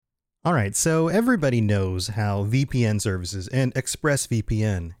All right, so everybody knows how VPN services and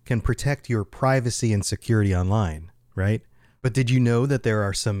ExpressVPN can protect your privacy and security online, right? But did you know that there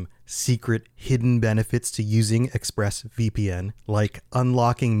are some secret hidden benefits to using ExpressVPN, like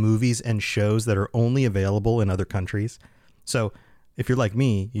unlocking movies and shows that are only available in other countries? So, if you're like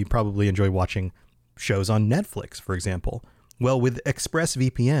me, you probably enjoy watching shows on Netflix, for example. Well, with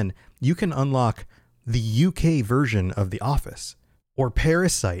ExpressVPN, you can unlock the UK version of The Office, or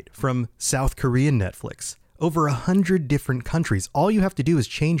Parasite from South Korean Netflix. Over 100 different countries. All you have to do is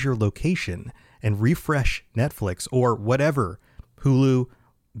change your location and refresh Netflix or whatever, Hulu,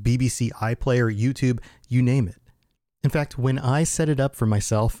 BBC iPlayer, YouTube, you name it. In fact, when I set it up for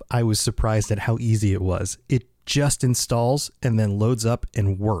myself, I was surprised at how easy it was. It just installs and then loads up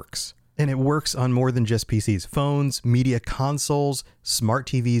and works. And it works on more than just PCs, phones, media consoles, smart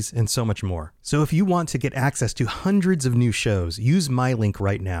TVs, and so much more. So if you want to get access to hundreds of new shows, use my link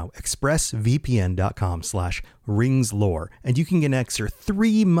right now, expressvpn.com/ringslore, and you can get an extra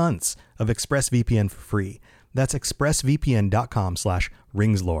 3 months of ExpressVPN for free. That's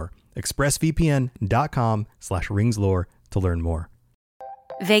expressvpn.com/ringslore. expressvpn.com/ringslore to learn more.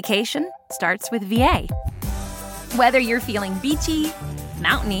 Vacation starts with VA. Whether you're feeling beachy,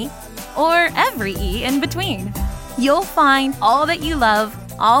 mountainy, or every E in between, you'll find all that you love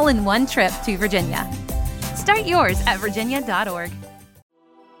all in one trip to Virginia. Start yours at virginia.org.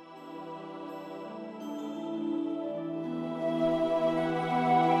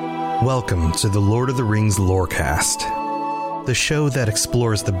 Welcome to the Lord of the Rings Lorecast, the show that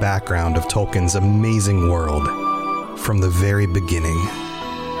explores the background of Tolkien's amazing world from the very beginning.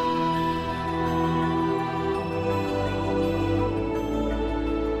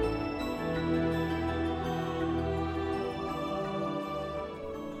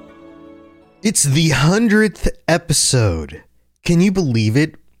 It's the 100th episode. Can you believe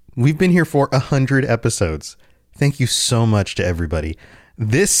it? We've been here for 100 episodes. Thank you so much to everybody.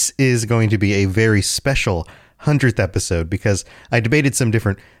 This is going to be a very special 100th episode because I debated some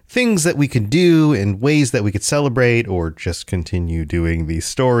different things that we could do and ways that we could celebrate or just continue doing the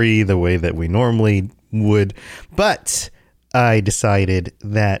story the way that we normally would. But I decided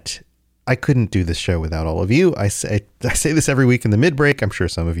that I couldn't do this show without all of you. I say this every week in the mid-break. I'm sure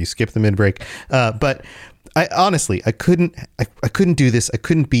some of you skip the mid-break. But I honestly couldn't do this. I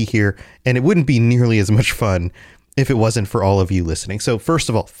couldn't be here, and it wouldn't be nearly as much fun if it wasn't for all of you listening. So first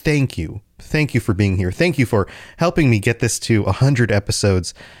of all, thank you. Thank you for being here. Thank you for helping me get this to 100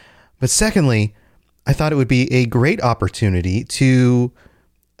 episodes. But secondly, I thought it would be a great opportunity to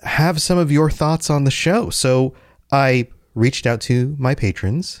have some of your thoughts on the show. So I reached out to my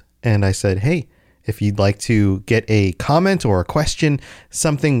patrons and I said, hey, if you'd like to get a comment or a question,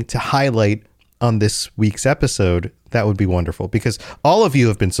 something to highlight on this week's episode, that would be wonderful because all of you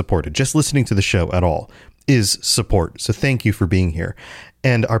have been supported. Just listening to the show at all is support. So thank you for being here.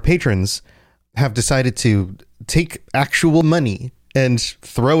 And our patrons have decided to take actual money and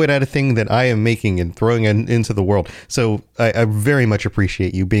throw it at a thing that I am making and throwing it into the world. So I very much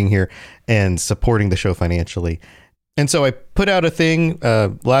appreciate you being here and supporting the show financially. And so I put out a thing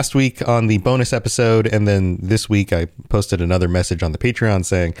last week on the bonus episode, and then this week I posted another message on the Patreon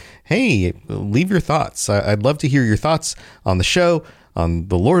saying, hey, leave your thoughts. I'd love to hear your thoughts on the show, on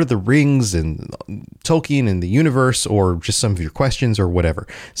the Lord of the Rings and Tolkien and the universe, or just some of your questions or whatever.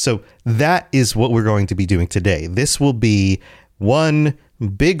 So that is what we're going to be doing today. This will be one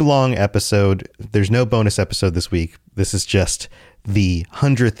big, long episode. There's no bonus episode this week. This is just the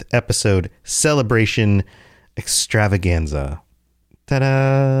 100th episode celebration extravaganza.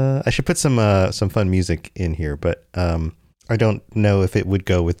 Ta-da! I should put some fun music in here, but I don't know if it would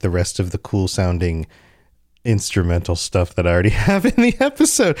go with the rest of the cool sounding instrumental stuff that I already have in the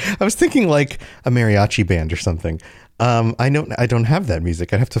episode. I was thinking like a mariachi band or something. I don't have that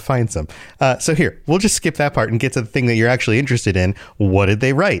music. I'd have to find some. So here, we'll just skip that part and get to the thing that you're actually interested in. What did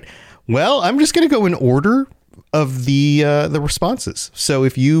they write? Well, I'm just going to go in order of the responses. So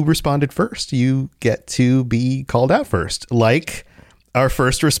if you responded first, you get to be called out first. Like our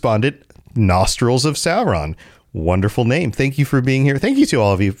first respondent, Nostrils of Sauron. Wonderful name. Thank you for being here. Thank you to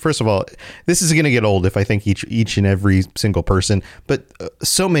all of you. First of all, this is going to get old if I thank each and every single person, but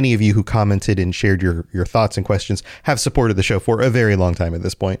so many of you who commented and shared your thoughts and questions have supported the show for a very long time at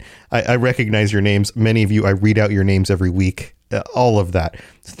this point. I recognize your names. Many of you, I read out your names every week. All of that.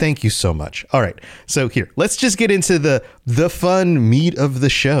 Thank you so much. All right. So here, let's just get into the fun meat of the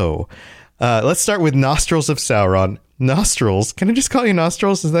show. Let's start with Nostrils of Sauron. Nostrils. Can I just call you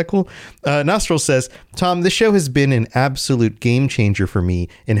Nostrils? Is that cool? Nostrils says, Tom, this show has been an absolute game changer for me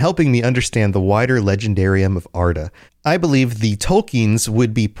in helping me understand the wider legendarium of Arda. I believe the Tolkiens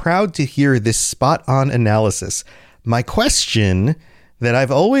would be proud to hear this spot-on analysis. My question that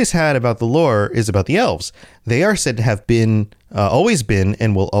I've always had about the lore is about the elves. They are said to have always been,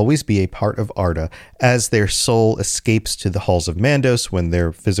 and will always be a part of Arda, as their soul escapes to the halls of Mandos when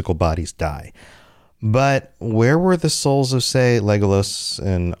their physical bodies die. But where were the souls of, say, Legolas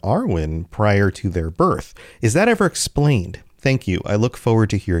and Arwen prior to their birth? Is that ever explained? Thank you. I look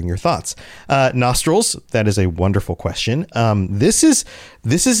forward to hearing your thoughts. Nostrils, that is a wonderful question. This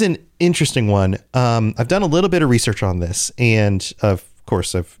is an interesting one. I've done a little bit of research on this, and of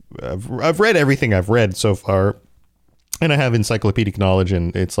course, I've read everything I've read so far. And I have encyclopedic knowledge,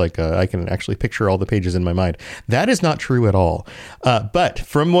 and it's like I can actually picture all the pages in my mind. That is not true at all. But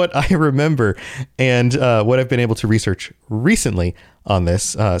from what I remember and what I've been able to research recently on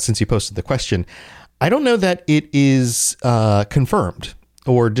this, since you posted the question, I don't know that it is confirmed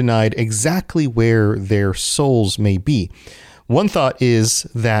or denied exactly where their souls may be. One thought is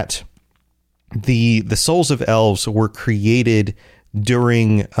that the souls of elves were created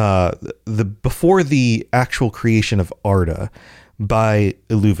during before the actual creation of Arda by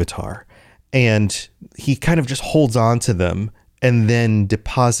Iluvatar, and he kind of just holds on to them and then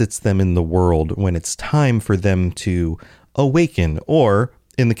deposits them in the world when it's time for them to awaken, or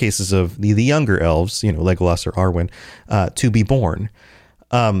in the cases of the younger elves, Legolas or Arwen, to be born.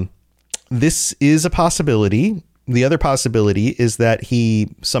 This is a possibility. The other possibility is that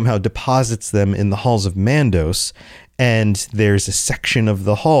he somehow deposits them in the halls of Mandos, and there's a section of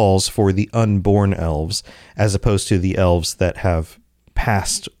the halls for the unborn elves, as opposed to the elves that have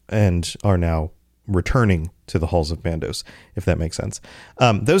passed and are now returning to the halls of Mandos, if that makes sense.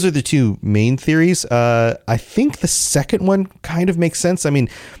 Those are the two main theories. I think the second one kind of makes sense. I mean,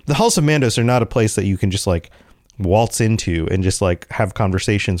 the halls of Mandos are not a place that you can just like waltz into and just like have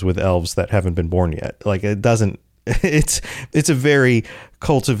conversations with elves that haven't been born yet. Like it doesn't. It's a very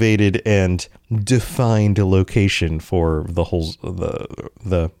cultivated and defined location for the halls,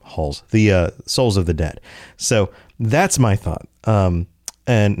 the souls of the dead. So that's my thought.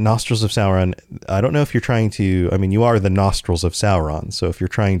 And Nostrils of Sauron, I don't know if you're trying to, I mean, you are the nostrils of Sauron. So if you're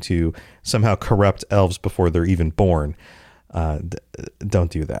trying to somehow corrupt elves before they're even born, don't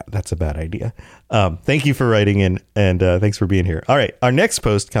do that. That's a bad idea. Thank you for writing in, and thanks for being here. All right. Our next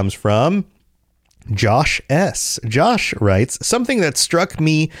post comes from Josh S. Josh writes, something that struck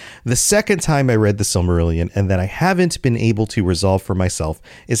me the second time I read the Silmarillion and that I haven't been able to resolve for myself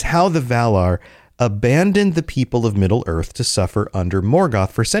is how the Valar abandoned the people of Middle-earth to suffer under Morgoth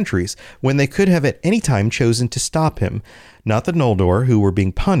for centuries, when they could have at any time chosen to stop him. Not the Noldor, who were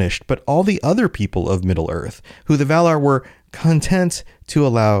being punished, but all the other people of Middle-earth, who the Valar were content to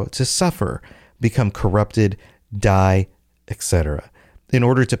allow to suffer, become corrupted, die, etc., in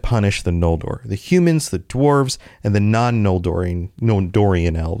order to punish the Noldor, the humans, the dwarves, and the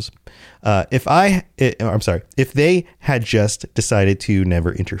non-Noldorian elves. If they had just decided to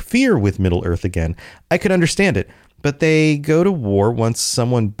never interfere with Middle-earth again, I could understand it. But they go to war once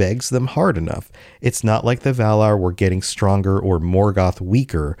someone begs them hard enough. It's not like the Valar were getting stronger or Morgoth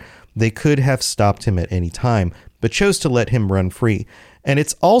weaker. They could have stopped him at any time, but chose to let him run free. And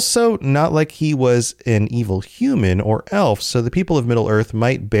it's also not like he was an evil human or elf, so the people of Middle-earth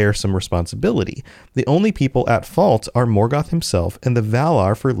might bear some responsibility. The only people at fault are Morgoth himself and the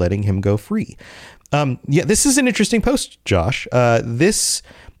Valar for letting him go free. This is an interesting post, Josh. This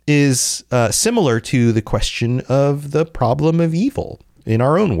is similar to the question of the problem of evil in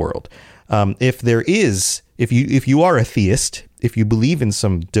our own world. If you are a theist, if you believe in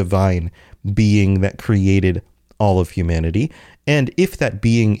some divine being that created all of humanity, and if that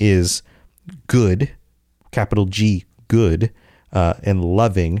being is good, capital G, good, and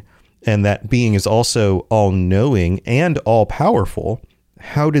loving, and that being is also all-knowing and all-powerful,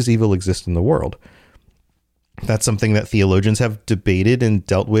 how does evil exist in the world? That's something that theologians have debated and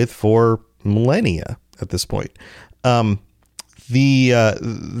dealt with for millennia at this point. That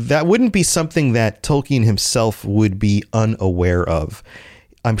wouldn't be something that Tolkien himself would be unaware of.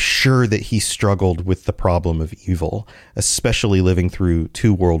 I'm sure that he struggled with the problem of evil, especially living through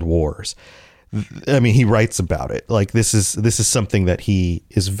 2 world wars. I mean, he writes about it. Like this is something that he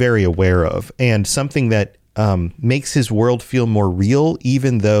is very aware of, and something that makes his world feel more real,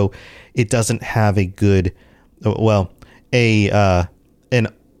 even though it doesn't have a good, a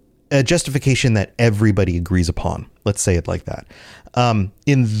justification that everybody agrees upon. Let's say it like that.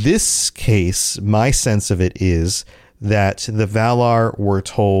 In this case, my sense of it is that the Valar were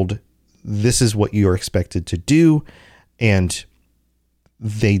told, this is what you are expected to do. and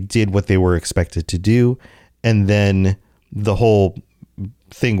they did what they were expected to do. And then the whole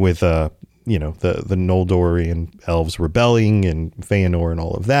thing with, the Noldorian elves rebelling and Feanor and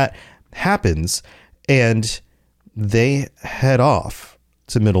all of that happens, and they head off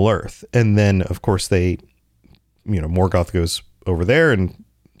to Middle Earth. And then, of course, Morgoth goes over there and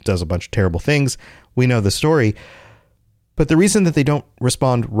does a bunch of terrible things. We know the story. But the reason that they don't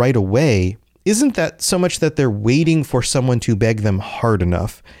respond right away isn't that so much that they're waiting for someone to beg them hard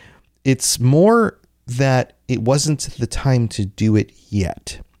enough. It's more that it wasn't the time to do it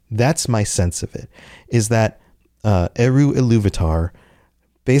yet. That's my sense of it, is that Eru Iluvatar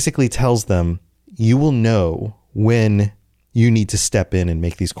basically tells them, you will know when you need to step in and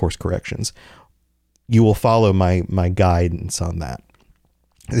make these course corrections. You will follow my guidance on that.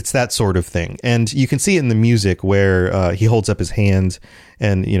 It's that sort of thing. And you can see it in the music where he holds up his hand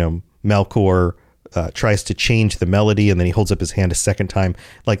and, Melkor tries to change the melody, and then he holds up his hand a second time.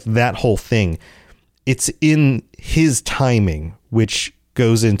 Like that whole thing, it's in his timing, which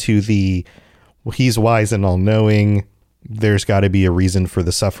goes into he's wise and all-knowing. There's got to be a reason for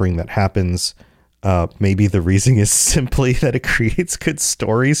the suffering that happens. Maybe the reason is simply that it creates good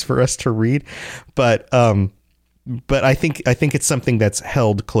stories for us to read. But I think it's something that's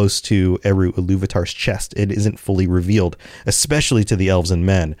held close to Eru Iluvatar's chest. It isn't fully revealed, especially to the elves and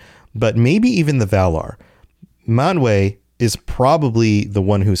men, but maybe even the Valar. Manwë is probably the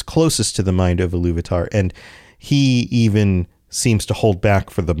one who's closest to the mind of Iluvatar, and he even seems to hold back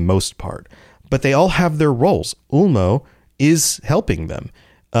for the most part. But they all have their roles. Ulmo is helping them.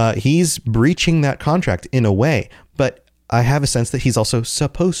 He's breaching that contract in a way, but I have a sense that he's also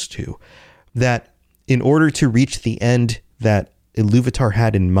supposed to. That in order to reach the end that Iluvatar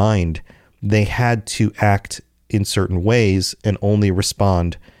had in mind, they had to act in certain ways and only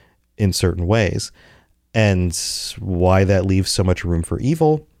respond in certain ways. And why that leaves so much room for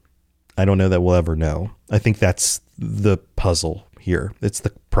evil, I don't know that we'll ever know. I think that's the puzzle here. It's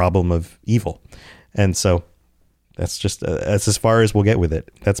the problem of evil. And so that's as far as we'll get with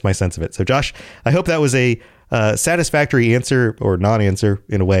it. That's my sense of it. So Josh, I hope that was a satisfactory answer or non-answer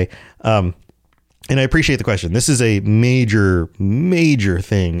in a way. And I appreciate the question. This is a major, major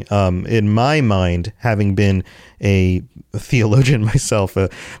thing. In my mind, having been a theologian myself,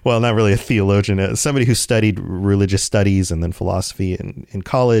 well, not really a theologian, somebody who studied religious studies and then philosophy in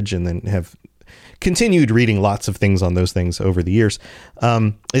college, and then have continued reading lots of things on those things over the years.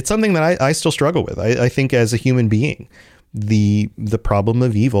 It's something that I still struggle with. I think as a human being, the problem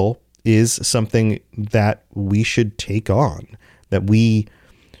of evil is something that we should take on, that we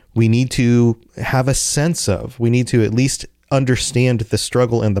need to have a sense of. We need to at least understand the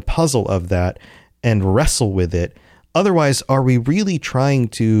struggle and the puzzle of that and wrestle with it. Otherwise, are we really trying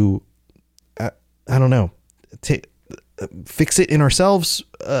to, fix it in ourselves,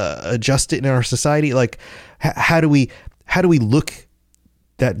 adjust it in our society? Like, how do we look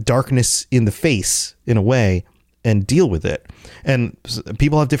that darkness in the face in a way and deal with it? And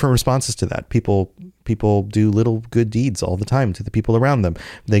people have different responses to that. People do little good deeds all the time to the people around them.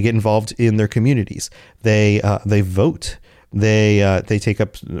 They get involved in their communities. They vote. They take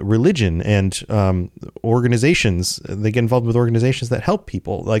up religion and organizations. They get involved with organizations that help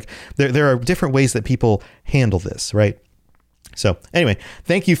people. Like there are different ways that people handle this, right? So anyway,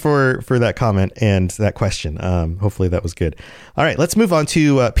 thank you for that comment and that question. Hopefully that was good. All right, let's move on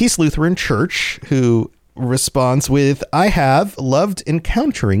to Peace Lutheran Church, who responds with, I have loved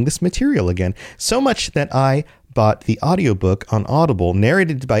encountering this material again, so much that I bought the audiobook on Audible,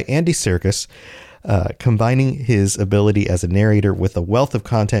 narrated by Andy Serkis. Combining his ability as a narrator with the wealth of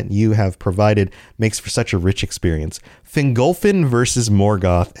content you have provided makes for such a rich experience. Fingolfin versus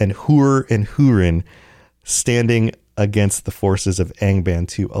Morgoth, and Hur and Húrin standing against the forces of Angband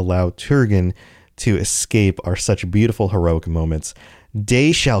to allow Turgon to escape are such beautiful, heroic moments.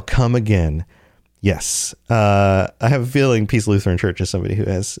 Day shall come again. Yes, I have a feeling Peace Lutheran Church is somebody who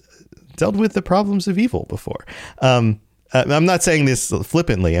has dealt with the problems of evil before. I'm not saying this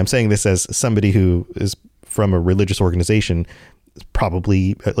flippantly. I'm saying this as somebody who is from a religious organization,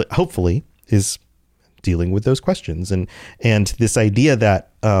 probably, hopefully, is dealing with those questions. And this idea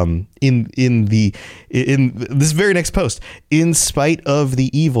that in this very next post, in spite of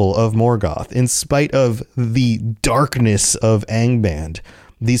the evil of Morgoth, in spite of the darkness of Angband,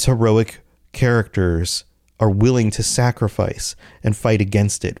 these heroic characters are willing to sacrifice and fight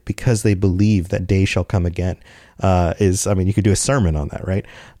against it because they believe that day shall come again. You could do a sermon on that, right?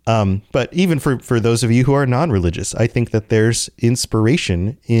 But even for those of you who are non-religious, I think that there's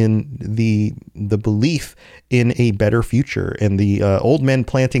inspiration in the belief in a better future and the old men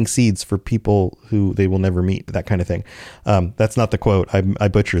planting seeds for people who they will never meet, that kind of thing. That's not the quote. I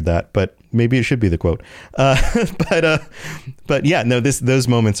butchered that, but maybe it should be the quote. But yeah, no, those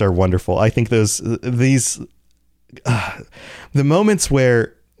moments are wonderful. I think the moments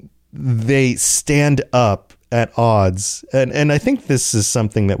where they stand up at odds, and I think this is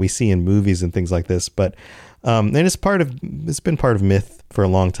something that we see in movies and things like this, but and it's been part of myth for a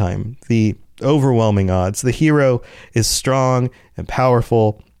long time. The overwhelming odds. The hero is strong and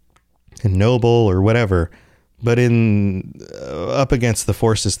powerful and noble or whatever, but up against the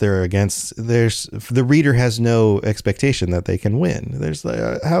forces the reader has no expectation that they can win. There's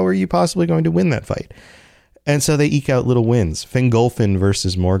how are you possibly going to win that fight? And so they eke out little wins. Fingolfin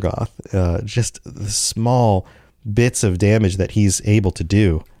versus Morgoth, just the small bits of damage that he's able to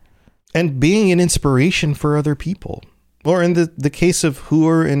do, and being an inspiration for other people. Or in the case of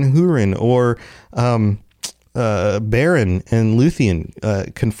Huor and Hurin, or Beren and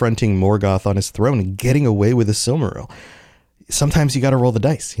Luthien confronting Morgoth on his throne and getting away with a Silmaril. Sometimes you got to roll the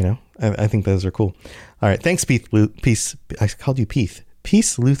dice, you know? I think those are cool. All right. Thanks, Peace. I called you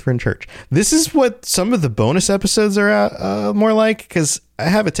Peace Lutheran Church. This is what some of the bonus episodes are more like, because I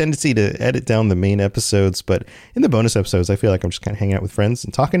have a tendency to edit down the main episodes, but in the bonus episodes, I feel like I'm just kind of hanging out with friends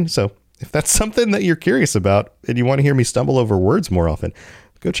and talking. So if that's something that you're curious about and you want to hear me stumble over words more often,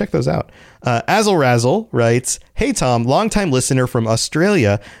 go check those out. Azel Razzle writes, "Hey Tom, longtime listener from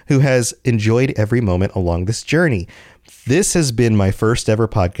Australia who has enjoyed every moment along this journey. This has been my first ever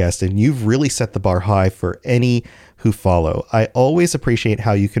podcast, and you've really set the bar high for any who follow. I always appreciate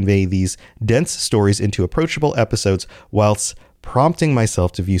how you convey these dense stories into approachable episodes whilst prompting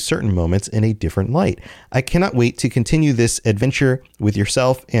myself to view certain moments in a different light. I cannot wait to continue this adventure with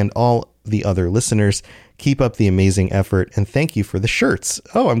yourself and all the other listeners. Keep up the amazing effort, and thank you for the shirts."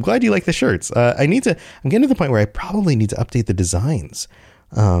 Oh, I'm glad you like the shirts. I'm getting to the point where I probably need to update the designs.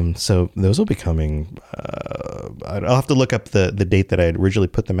 So those will be coming. I'll have to look up the date that I had originally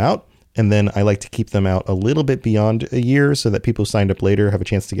put them out. And then I like to keep them out a little bit beyond a year so that people who signed up later have a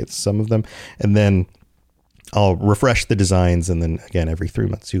chance to get some of them. And then I'll refresh the designs. And then again, every 3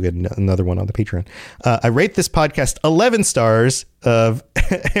 months, you get another one on the Patreon. I rate this podcast 11 stars of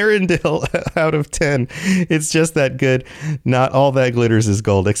Arendelle out of 10. It's just that good. Not all that glitters is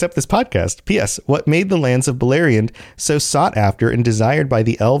gold, except this podcast. P.S. What made the lands of Beleriand so sought after and desired by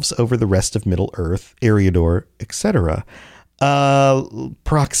the elves over the rest of Middle Earth, Eriador, etc.?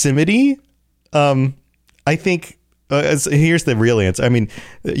 Proximity. I think here's the real answer. I mean,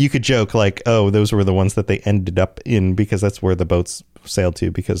 you could joke like, oh, those were the ones that they ended up in because that's where the boats sailed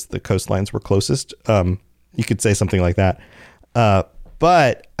to because the coastlines were closest. You could say something like that.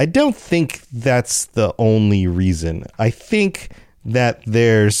 But I don't think that's the only reason. I think that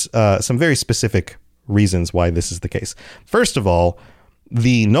there's some very specific reasons why this is the case. First of all,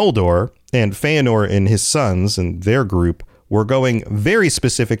 the Noldor and Feanor and his sons and their group were going very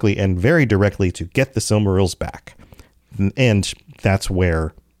specifically and very directly to get the Silmarils back. And that's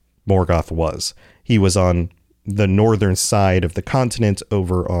where Morgoth was. He was on the northern side of the continent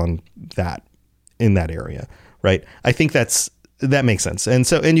over on in that area, right? I think that makes sense.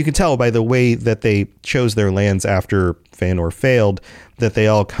 And you can tell by the way that they chose their lands after Feanor failed, that they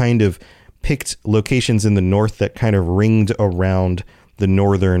all kind of picked locations in the north that kind of ringed around the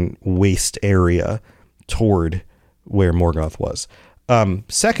northern waste area toward where Morgoth was.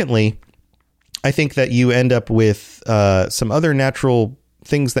 Secondly, I think that you end up with some other natural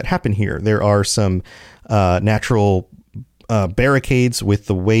things that happen here. There are some natural barricades with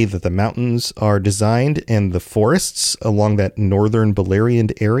the way that the mountains are designed and the forests along that northern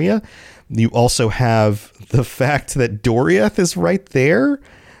Beleriand area. You also have the fact that Doriath is right there,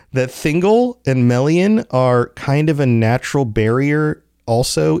 that Thingol and Melian are kind of a natural barrier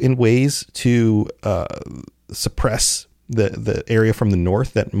also in ways to suppress the area from the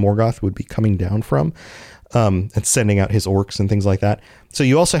north that Morgoth would be coming down from, and sending out his orcs and things like that. So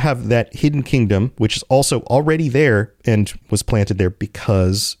you also have that hidden kingdom, which is also already there and was planted there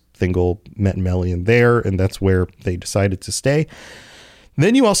because Thingol met Melian there, and that's where they decided to stay.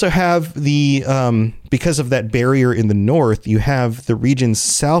 Then you also have because of that barrier in the north, you have the regions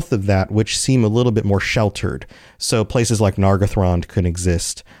south of that, which seem a little bit more sheltered. So places like Nargothrond could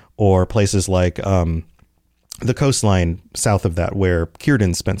exist, or places like the coastline south of that, where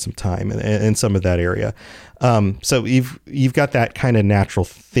Círdan spent some time in some of that area. So you've got that kind of natural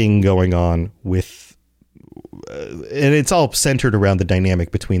thing going on with, and it's all centered around the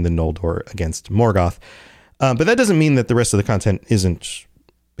dynamic between the Noldor against Morgoth. But that doesn't mean that the rest of the content isn't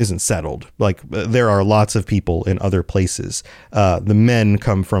settled. Like there are lots of people in other places. The men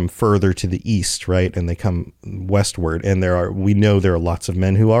come from further to the east, right? And they come westward. And we know there are lots of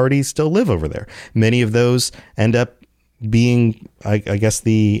men who already still live over there. Many of those end up being, I guess,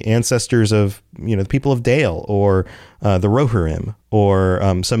 the ancestors of, the people of Dale or the Rohirrim or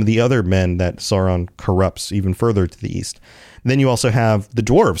some of the other men that Sauron corrupts even further to the east. Then you also have the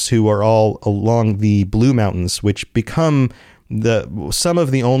dwarves who are all along the Blue Mountains, which become some of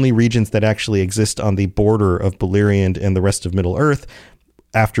the only regions that actually exist on the border of Beleriand and the rest of Middle Earth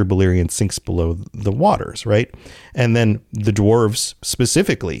after Beleriand sinks below the waters, right? And then the dwarves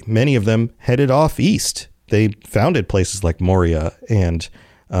specifically, many of them headed off east. They founded places like Moria and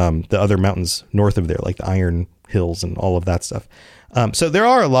the other mountains north of there, like the Iron Hills and all of that stuff. So there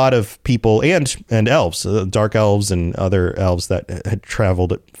are a lot of people and elves, dark elves and other elves that had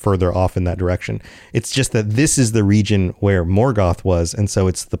traveled further off in that direction. It's just that this is the region where Morgoth was. And so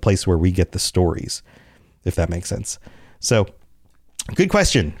it's the place where we get the stories, if that makes sense. So good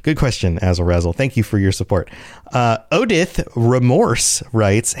question, Azrael. Thank you for your support. Odith Remorse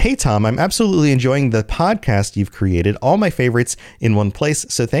writes, "Hey, Tom, I'm absolutely enjoying the podcast you've created. All my favorites in one place,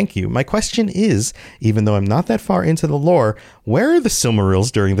 so thank you. My question is, even though I'm not that far into the lore, where are the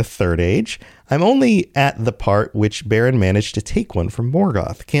Silmarils during the Third Age? I'm only at the part which Beren managed to take one from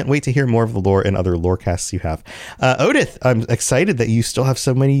Morgoth. Can't wait to hear more of the lore and other lore casts you have." Odith, I'm excited that you still have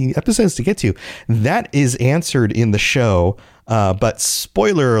so many episodes to get to. That is answered in the show. But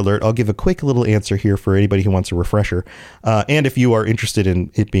spoiler alert, I'll give a quick little answer here for anybody who wants a refresher. And if you are interested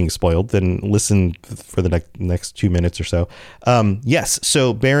in it being spoiled, then listen for the next 2 minutes or so. Yes.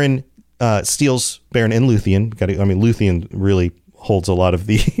 So Beren steals Beren and Luthien. Luthien really holds a lot of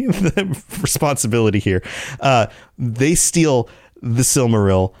the responsibility here. They steal the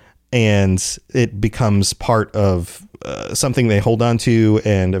Silmaril, and it becomes part of something they hold on to,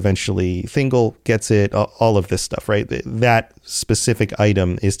 and eventually Thingol gets it, all of this stuff, right? That specific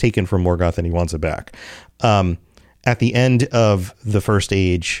item is taken from Morgoth and he wants it back. At the end of the First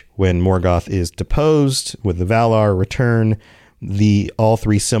Age, when Morgoth is deposed, with the Valar return, all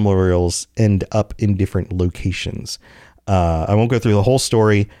three Silmarils end up in different locations. I won't go through the whole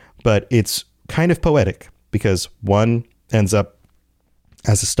story, but it's kind of poetic because one ends up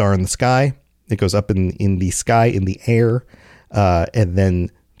as a star in the sky. It goes up in the sky, in the air. And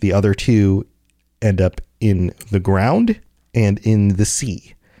then the other two end up in the ground and in the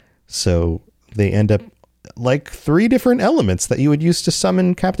sea. So they end up like three different elements that you would use to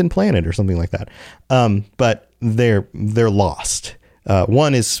summon Captain Planet or something like that. But they're lost.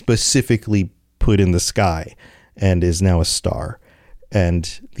 One is specifically put in the sky and is now a star.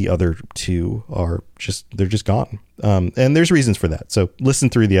 And the other two are they're just gone. And there's reasons for that. So listen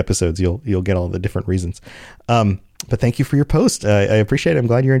through the episodes. You'll get all the different reasons. But thank you for your post. I appreciate it. I'm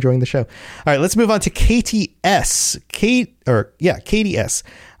glad you're enjoying the show. All right, let's move on to Katie S. Katie S.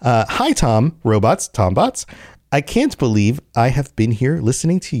 Hi, Tom, Tombots. I can't believe I have been here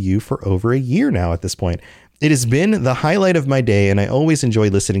listening to you for over a year now at this point. It has been the highlight of my day, and I always enjoy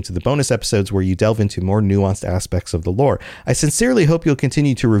listening to the bonus episodes where you delve into more nuanced aspects of the lore. I sincerely hope you'll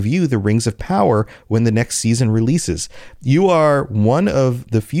continue to review The Rings of Power when the next season releases. You are one of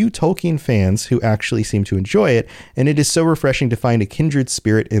the few Tolkien fans who actually seem to enjoy it, and it is so refreshing to find a kindred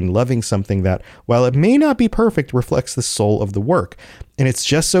spirit in loving something that, while it may not be perfect, reflects the soul of the work. And it's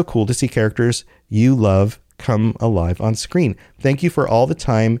just so cool to see characters you love come alive on screen. Thank you for all the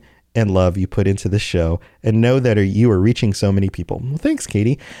time and love you put into the show, and know that you are reaching so many people. Well, thanks,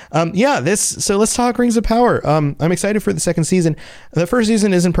 Katie. So let's talk Rings of Power. I'm excited for the second season. The first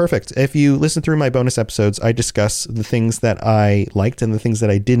season isn't perfect. If you listen through my bonus episodes, I discuss the things that I liked and the things that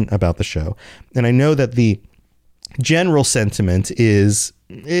I didn't about the show. And I know that the general sentiment is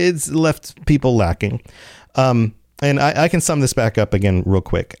it's left people lacking. And I can sum this back up again real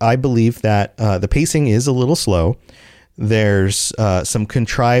quick. I believe that the pacing is a little slow. There's some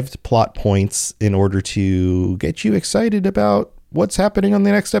contrived plot points in order to get you excited about what's happening on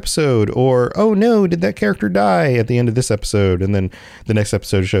the next episode, or, oh no, did that character die at the end of this episode? And then the next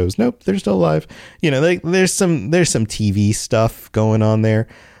episode shows, nope, they're still alive. There's some TV stuff going on there.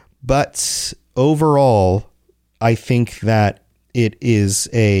 But overall, I think that it is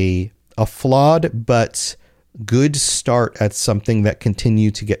a flawed but good start at something that can continue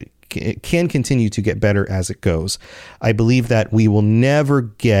to get better as it goes. I believe that we will never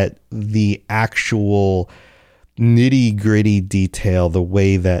get the actual nitty-gritty detail the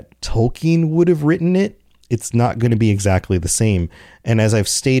way that Tolkien would have written it. It's not going to be exactly the same. And as I've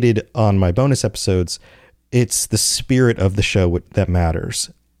stated on my bonus episodes, it's the spirit of the show that matters.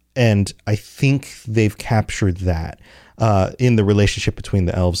 And I think they've captured that in the relationship between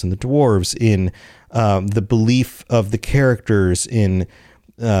the elves and the dwarves, in the belief of the characters, in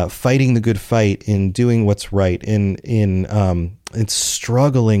fighting the good fight, in doing what's right, in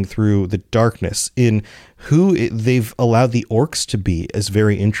struggling through the darkness, in who they've allowed the orcs to be is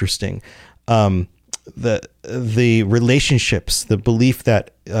very interesting. The relationships, the belief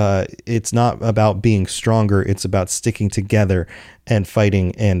that it's not about being stronger, it's about sticking together and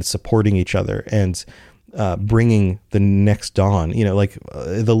fighting and supporting each other and bringing the next dawn, like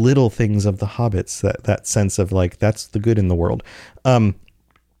the little things of the hobbits, that sense of like, that's the good in the world.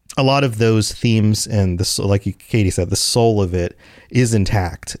 A lot of those themes and like Katie said, the soul of it is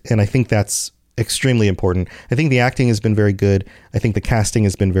intact. And I think that's extremely important. I think the acting has been very good. I think the casting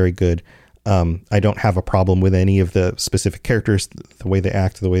has been very good. I don't have a problem with any of the specific characters, the way they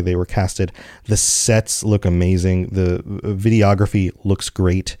act, the way they were casted. The sets look amazing. The videography looks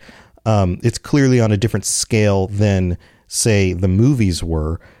great. It's clearly on a different scale than, say, the movies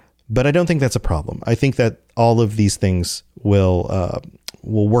were, but I don't think that's a problem. I think that all of these things will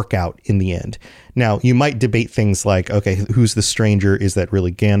work out in the end. Now, you might debate things like, okay, who's the stranger? Is that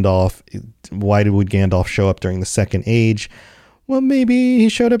really Gandalf? Why would Gandalf show up during the Second Age? Well, maybe he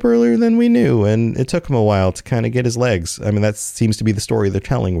showed up earlier than we knew, and it took him a while to kind of get his legs. I mean, that seems to be the story they're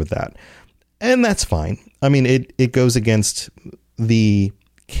telling with that. And that's fine. I mean, it goes against the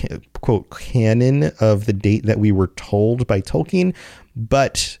quote canon of the date that we were told by Tolkien,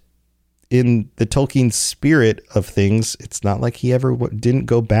 but in the Tolkien spirit of things, it's not like he ever didn't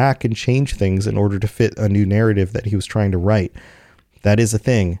go back and change things in order to fit a new narrative that he was trying to write. That is a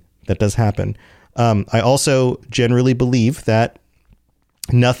thing that does happen. I also generally believe that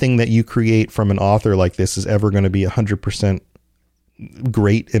nothing that you create from an author like this is ever going to be 100%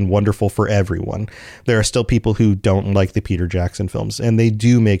 great and wonderful for everyone. There are still people who don't like the Peter Jackson films, and they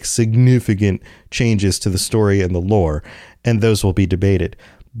do make significant changes to the story and the lore, and those will be debated.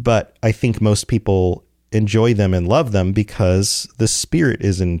 But I think most people enjoy them and love them because the spirit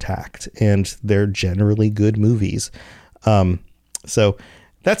is intact, and they're generally good movies. So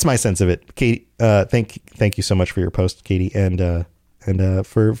that's my sense of it. Katie, thank you so much for your post, Katie, and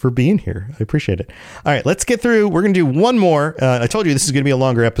for being here. I appreciate it. All right, let's get through. We're going to do one more. I told you this is going to be a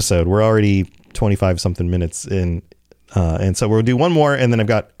longer episode. We're already 25 something minutes in. And so we'll do one more, and then I've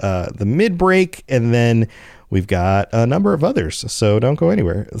got the mid break, and then we've got a number of others. So don't go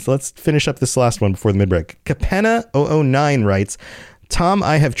anywhere. So let's finish up this last one before the mid break. Capenna009 writes, Tom,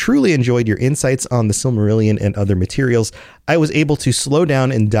 I have truly enjoyed your insights on the Silmarillion and other materials. I was able to slow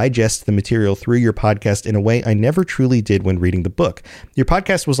down and digest the material through your podcast in a way I never truly did when reading the book. Your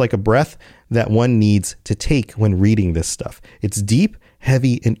podcast was like a breath that one needs to take when reading this stuff. It's deep,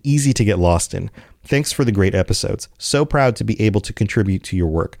 heavy, and easy to get lost in. Thanks for the great episodes. So proud to be able to contribute to your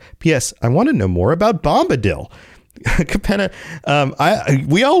work. P.S. I want to know more about Bombadil. Capenna,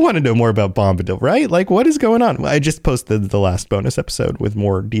 we all want to know more about Bombadil, right? Like, what is going on? I just posted the last bonus episode with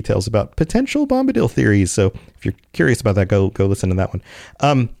more details about potential Bombadil theories. So if you're curious about that, go listen to that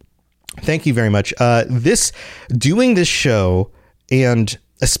one. Thank you very much. Doing this show, and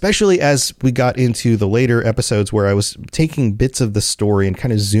especially as we got into the later episodes where I was taking bits of the story and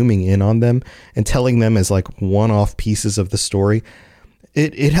kind of zooming in on them and telling them as like one-off pieces of the story,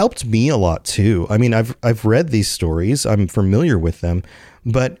 it helped me a lot too. I mean, I've read these stories, I'm familiar with them,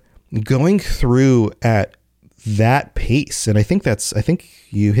 but going through at that pace, and I think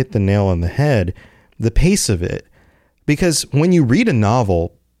you hit the nail on the head, the pace of it, because when you read a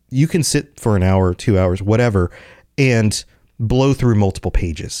novel, you can sit for an hour, 2 hours, whatever, and blow through multiple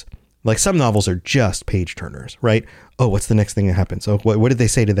pages. Like some novels are just page turners, right? Oh, what's the next thing that happens? Oh, what did they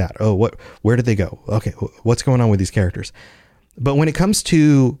say to that? Oh, where did they go? Okay, what's going on with these characters? But when it comes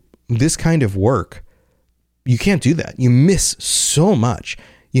to this kind of work, you can't do that. You miss so much.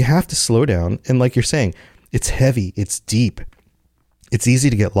 You have to slow down. And like you're saying, it's heavy, it's deep, it's easy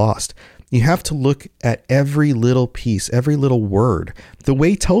to get lost. You have to look at every little piece, every little word, the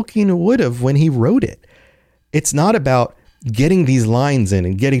way Tolkien would have when he wrote it. It's not about getting these lines in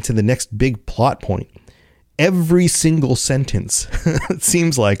and getting to the next big plot point. Every single sentence, it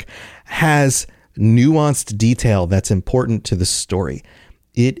seems like, has nuanced detail that's important to the story.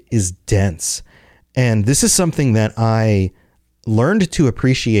 It is dense. And this is something that I learned to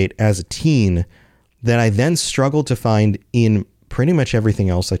appreciate as a teen that I then struggled to find in pretty much everything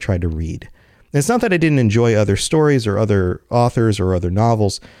else I tried to read. And it's not that I didn't enjoy other stories or other authors or other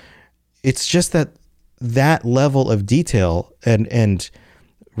novels. It's just that level of detail and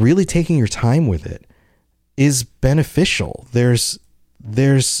really taking your time with it is beneficial. There's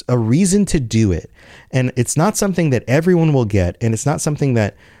a reason to do it. And it's not something that everyone will get. And it's not something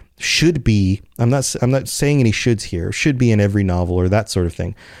that should be, I'm not saying any shoulds here, should be in every novel or that sort of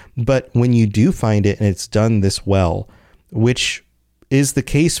thing. But when you do find it and it's done this well, which is the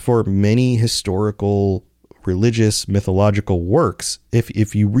case for many historical, religious, mythological works,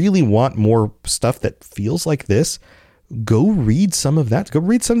 if you really want more stuff that feels like this, go read some of that. Go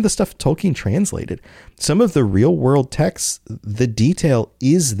read some of the stuff Tolkien translated. Some of the real world texts, the detail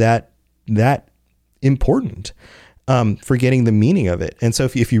is that important for getting the meaning of it. And so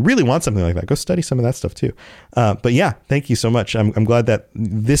if you really want something like that, go study some of that stuff too. But yeah, thank you so much. I'm glad that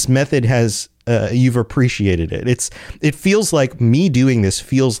this method has, you've appreciated it. It feels like me doing this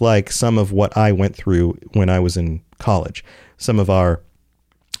feels like some of what I went through when I was in college. Some of our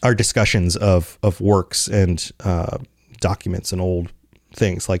discussions of works and documents and old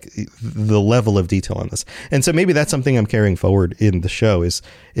things, like the level of detail on this. And so maybe that's something I'm carrying forward in the show is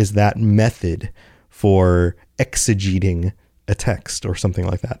that method for exegeting a text or something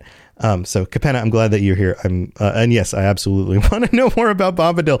like that. So Capenna, I'm glad that you're here. And yes, I absolutely want to know more about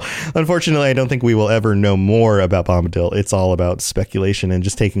Bombadil. Unfortunately, I don't think we will ever know more about Bombadil. It's all about speculation and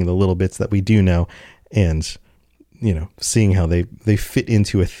just taking the little bits that we do know and, seeing how they fit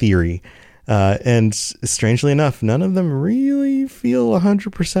into a theory. And strangely enough, none of them really feel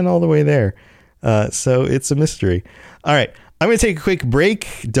 100% all the way there. So it's a mystery. All right. I'm going to take a quick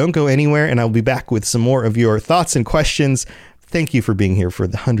break. Don't go anywhere, and I'll be back with some more of your thoughts and questions. Thank you for being here for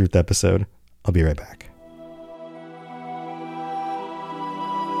the 100th episode. I'll be right back.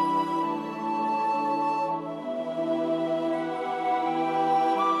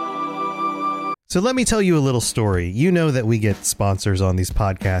 So let me tell you a little story. You know that we get sponsors on these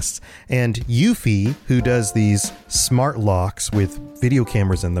podcasts, and Eufy, who does these smart locks with video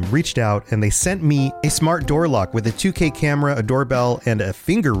cameras in them, reached out and they sent me a smart door lock with a 2K camera, a doorbell, and a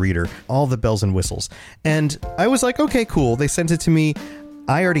finger reader, all the bells and whistles. And I was like, okay, cool. They sent it to me.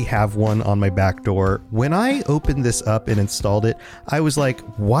 I already have one on my back door. When I opened this up and installed it, I was like,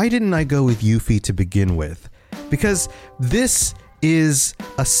 why didn't I go with Eufy to begin with? Because this is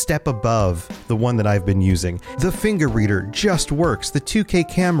a step above the one that I've been using. The finger reader just works. The 2K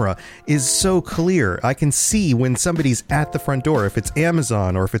camera is so clear. I can see when somebody's at the front door, if it's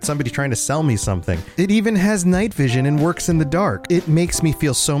Amazon or if it's somebody trying to sell me something. It even has night vision and works in the dark. It makes me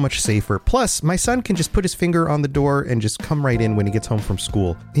feel so much safer. Plus, my son can just put his finger on the door and just come right in when he gets home from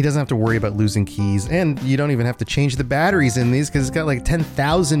school. He doesn't have to worry about losing keys, and you don't even have to change the batteries in these because it's got like a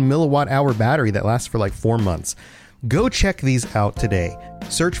 10,000 milliwatt hour battery that lasts for like 4 months. Go check these out today.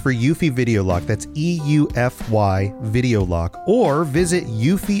 Search for Eufy Video Lock, that's EUFY Video Lock, or visit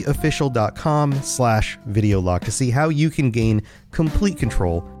eufyofficial.com/video lock to see how you can gain complete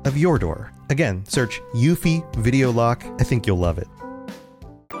control of your door. Again, search Eufy Video Lock. I think you'll love it.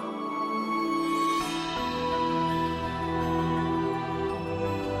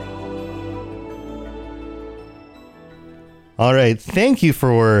 All right. Thank you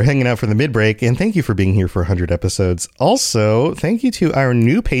for hanging out for the mid-break, and thank you for being here for 100 episodes. Also, thank you to our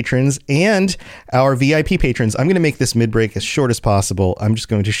new patrons and our VIP patrons. I'm going to make this mid-break as short as possible. I'm just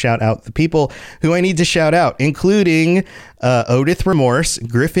going to shout out the people who I need to shout out, including Odith Remorse,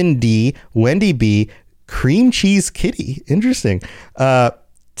 Griffin D, Wendy B, Cream Cheese Kitty. Interesting.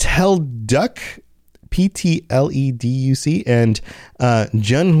 Telduck, PTLEDUC, and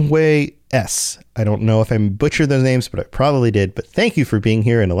Junhui S. I don't know if I butchered those names, but I probably did. But thank you for being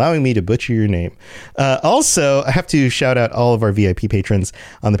here and allowing me to butcher your name. Also, I have to shout out all of our VIP patrons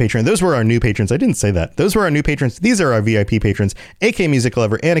on the Patreon. Those were our new patrons. I didn't say that. Those were our new patrons. These are our VIP patrons. AK Music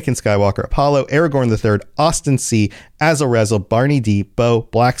Lover, Anakin Skywalker, Apollo, Aragorn III, Austin C, Azel Razzle, Barney D, Bo,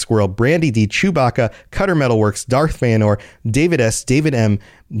 Black Squirrel, Brandy D, Chewbacca, Cutter Metalworks, Darth Vanor, David S, David M,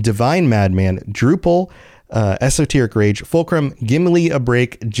 Divine Madman, Drupal, Esoteric Rage, Fulcrum, Gimli a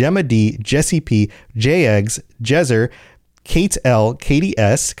Break, Gemma D, Jesse P, J Eggs, Jezer, Kate L, Katie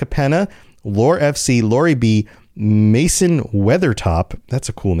S, Capenna, Lore FC, Lori B, Mason Weathertop, that's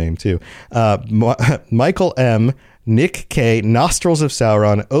a cool name too, Michael M, Nick K, Nostrils of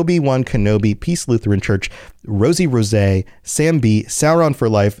Sauron, Obi-Wan Kenobi, Peace Lutheran Church, Rosie Rose, Sam B, Sauron for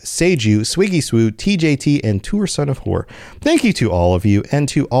Life, Seju, Swiggy Swoo, TJT, and Tour Son of Whore. Thank you to all of you and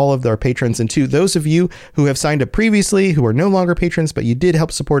to all of our patrons, and to those of you who have signed up previously, who are no longer patrons, but you did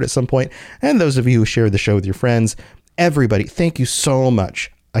help support at some point, and those of you who shared the show with your friends. Everybody, thank you so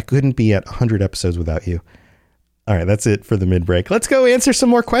much. I couldn't be at 100 episodes without you. All right, that's it for the mid-break. Let's go answer some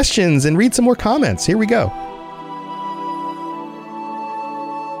more questions and read some more comments. Here we go.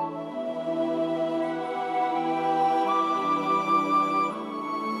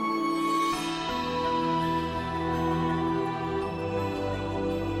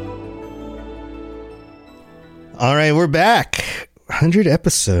 All right, we're back. 100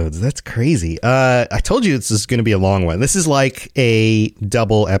 episodes. That's crazy. I told you this is going to be a long one. This is like a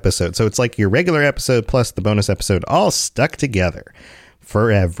double episode. So it's like your regular episode plus the bonus episode all stuck together for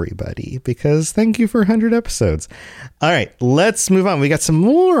everybody, because thank you for 100 episodes. All right, let's move on. We got some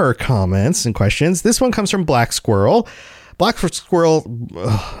more comments and questions. This one comes from Black Squirrel. Black Squirrel,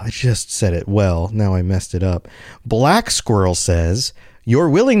 I just said it well. Now I messed it up. Black Squirrel says, your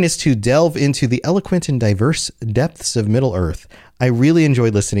willingness to delve into the eloquent and diverse depths of Middle-earth. I really enjoy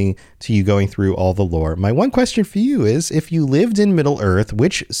listening to you going through all the lore. My one question for you is, if you lived in Middle-earth,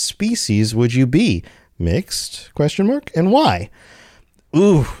 which species would you be? Mixed? ? And why?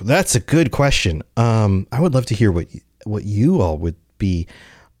 Ooh, that's a good question. I would love to hear what you all would be.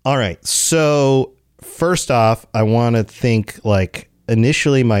 All right. So first off, I want to think, like,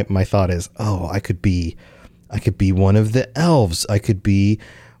 initially my thought is, I could be one of the elves. I could be,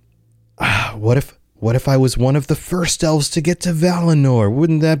 what if I was one of the first elves to get to Valinor?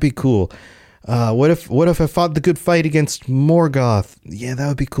 Wouldn't that be cool? What if I fought the good fight against Morgoth? Yeah, that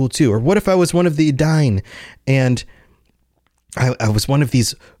would be cool too. Or what if I was one of the Edain and I was one of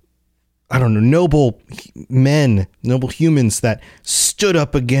these, I don't know, noble humans that stood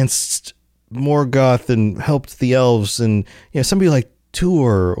up against Morgoth and helped the elves, and somebody like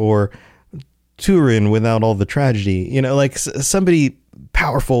Tuor or Turin without all the tragedy, like somebody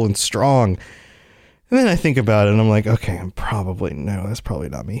powerful and strong. And then I think about it and I'm like, okay, that's probably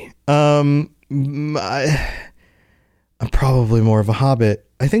not me. I'm probably more of a hobbit.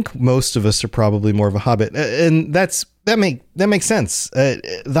 I think most of us are probably more of a hobbit, and that makes sense.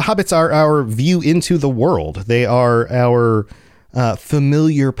 The hobbits are our view into the world. They are our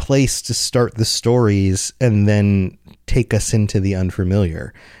familiar place to start the stories and then take us into the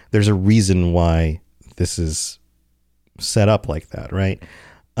unfamiliar. There's a reason why this is set up like that, right?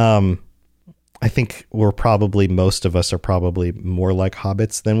 I think most of us are probably more like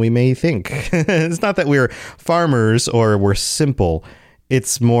hobbits than we may think. It's not that we're farmers or we're simple.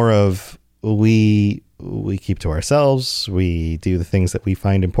 It's more of we keep to ourselves. We do the things that we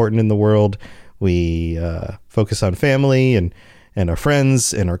find important in the world. We focus on family and our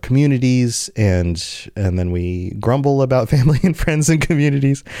friends and our communities, and then we grumble about family and friends and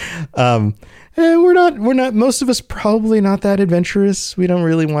communities. And we're not, most of us probably not that adventurous. We don't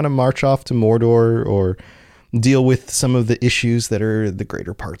really want to march off to Mordor or deal with some of the issues that are the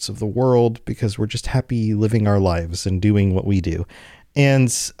greater parts of the world, because we're just happy living our lives and doing what we do.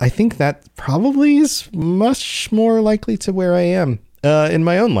 And I think that probably is much more likely to where I am in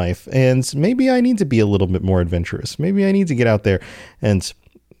my own life. And maybe I need to be a little bit more adventurous. Maybe I need to get out there and,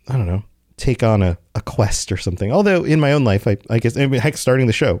 I don't know, take on a quest or something. Although in my own life, I guess, heck, starting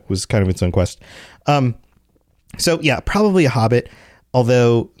the show was kind of its own quest. So yeah, probably a hobbit,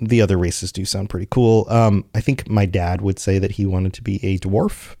 although the other races do sound pretty cool. I think my dad would say that he wanted to be a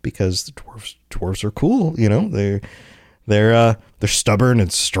dwarf, because the dwarves are cool. They're stubborn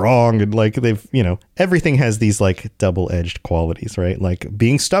and strong, and like they've, everything has these like double-edged qualities, right? Like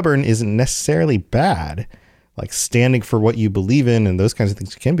being stubborn isn't necessarily bad. Like standing for what you believe in and those kinds of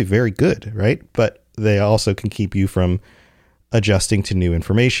things can be very good, right? But they also can keep you from adjusting to new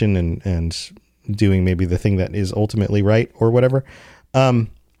information and doing maybe the thing that is ultimately right or whatever.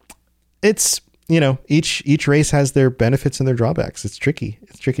 It's, each race has their benefits and their drawbacks. It's tricky.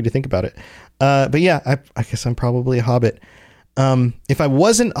 It's tricky to think about it. But yeah, I guess I'm probably a hobbit. If I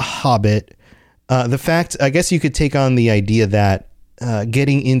wasn't a hobbit, I guess you could take on the idea that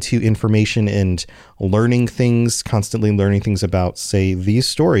getting into information and constantly learning things about, say, these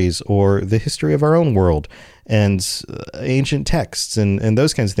stories or the history of our own world and ancient texts and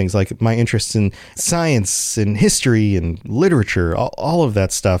those kinds of things, like my interests in science and history and literature, all of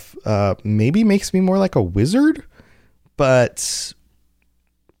that stuff, maybe makes me more like a wizard. But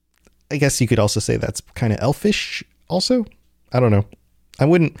I guess you could also say that's kind of elfish also. I don't know. I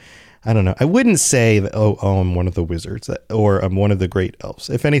wouldn't say that, I'm one of the wizards or I'm one of the great elves.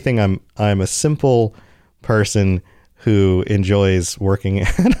 If anything, I'm a simple person who enjoys working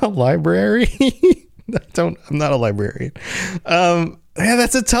at a library. I'm not a librarian. Yeah,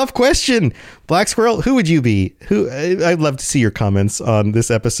 that's a tough question. Black Squirrel, who would you be? I'd love to see your comments on this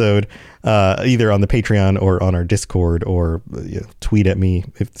episode, either on the Patreon or on our Discord, or tweet at me,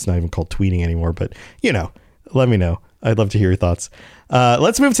 if it's not even called tweeting anymore, but let me know. I'd love to hear your thoughts.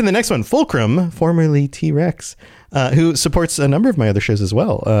 Let's move to the next one. Fulcrum, formerly T-Rex, who supports a number of my other shows as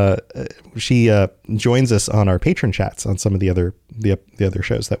well. She joins us on our patron chats on some of the other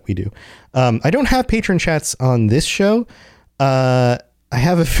shows that we do. I don't have patron chats on this show. I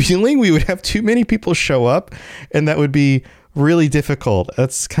have a feeling we would have too many people show up, and that would be really difficult.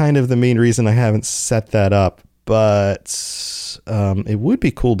 That's kind of the main reason I haven't set that up. but it would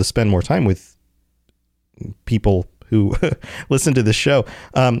be cool to spend more time with people who listen to the show.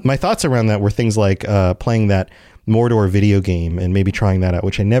 My thoughts around that were things like playing that Mordor video game and maybe trying that out,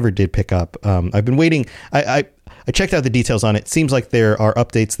 which I never did pick up. I've been waiting. I checked out the details on it. Seems like there are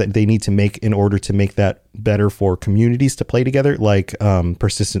updates that they need to make in order to make that better for communities to play together, like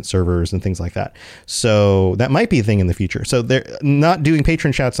persistent servers and things like that. So that might be a thing in the future. So they're not doing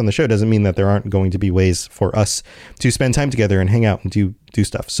patron chats on the show doesn't mean that there aren't going to be ways for us to spend time together and hang out and do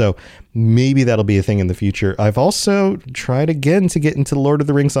stuff. So maybe that'll be a thing in the future. I've also tried again to get into Lord of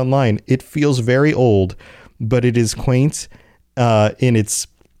the Rings Online. It feels very old, but it is quaint in its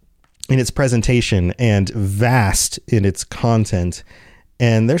presentation and vast in its content.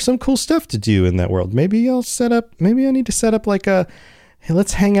 And there's some cool stuff to do in that world. Maybe I need to set up like hey,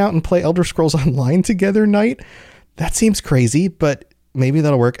 let's hang out and play Elder Scrolls Online together night. That seems crazy, but maybe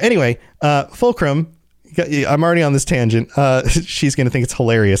that'll work. Anyway, Fulcrum, I'm already on this tangent. She's going to think it's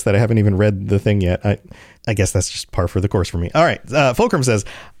hilarious that I haven't even read the thing yet. I guess that's just par for the course for me. All right. Fulcrum says,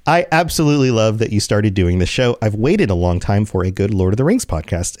 I absolutely love that you started doing this show. I've waited a long time for a good Lord of the Rings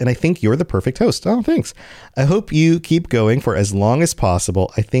podcast, and I think you're the perfect host. Oh, thanks. I hope you keep going for as long as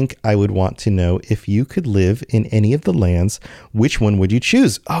possible. I think I would want to know if you could live in any of the lands, which one would you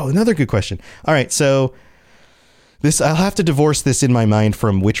choose? Oh, another good question. All right. So I'll have to divorce this in my mind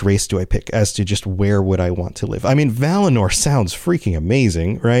from which race do I pick as to just where would I want to live. I mean, Valinor sounds freaking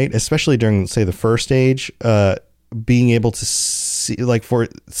amazing, right? Especially during, say, the first age, being able to see, like, for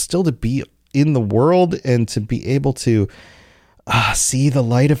it still to be in the world and to be able to see the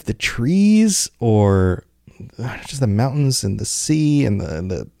light of the trees or just the mountains and the sea and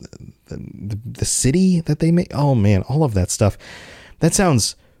the city that they make. Oh man, all of that stuff. That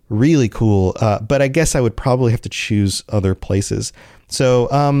sounds really cool. But I guess I would probably have to choose other places. So,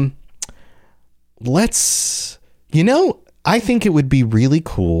 I think it would be really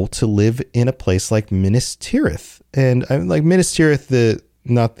cool to live in a place like Minas Tirith. And I like Minas Tirith,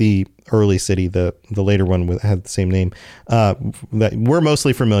 not the early city, the later one had the same name, that we're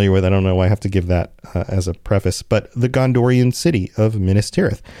mostly familiar with. I don't know why I have to give that as a preface, but the Gondorian city of Minas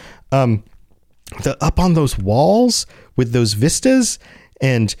Tirith. Up on those walls with those vistas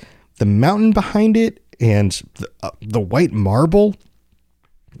and the mountain behind it and the white marble.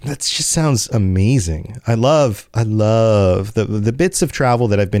 That just sounds amazing. I love the bits of travel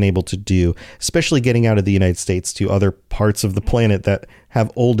that I've been able to do, especially getting out of the United States to other parts of the planet that have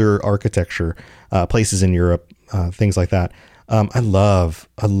older architecture, places in Europe, things like that. I love,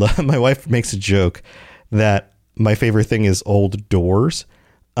 my wife makes a joke that my favorite thing is old doors.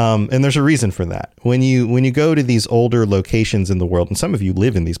 And there's a reason for that. When you go to these older locations in the world, and some of you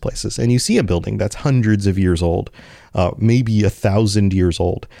live in these places, and you see a building that's hundreds of years old, maybe 1,000 years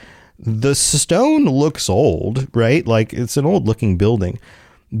old, the stone looks old, right? Like it's an old looking building,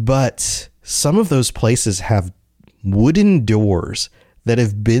 but some of those places have wooden doors that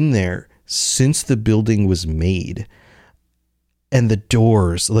have been there since the building was made. And the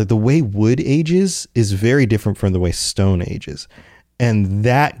doors, like the way wood ages is very different from the way stone ages. And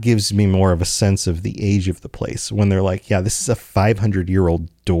that gives me more of a sense of the age of the place when they're like, yeah, this is a 500-year-old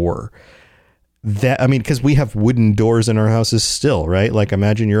door. Because we have wooden doors in our houses still, right? Like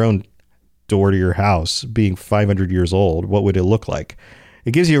imagine your own door to your house being 500 years old. What would it look like?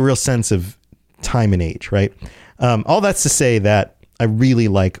 It gives you a real sense of time and age, right? All that's to say that I really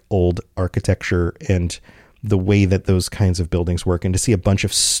like old architecture and the way that those kinds of buildings work. And to see a bunch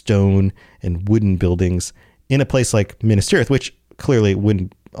of stone and wooden buildings in a place like Minas Tirith, which clearly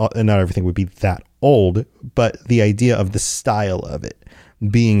wouldn't, not everything would be that old, but the idea of the style of it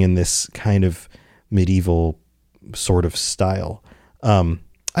being in this kind of medieval sort of style. I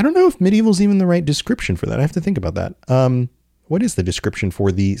don't know if medieval is even the right description for that. I have to think about that. What is the description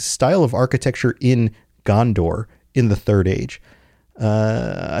for the style of architecture in Gondor in the Third Age?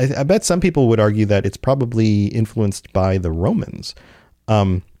 I bet some people would argue that it's probably influenced by the Romans.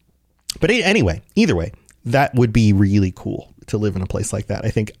 But anyway, either way, that would be really cool to live in a place like that. I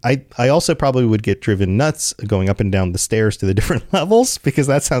think I also probably would get driven nuts going up and down the stairs to the different levels because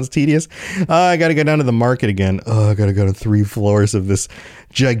that sounds tedious. I got to go down to the market again. I got to go to 3 floors of this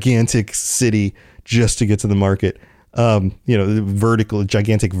gigantic city just to get to the market.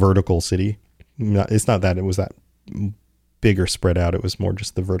 Gigantic vertical city. It's not that it was that big or spread out. It was more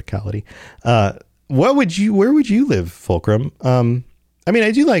just the verticality. Where would you live, Fulcrum? I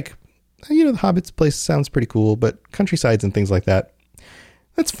do like, the Hobbit's place sounds pretty cool, but countrysides and things like that,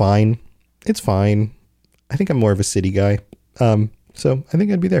 that's fine. It's fine. I think I'm more of a city guy. So I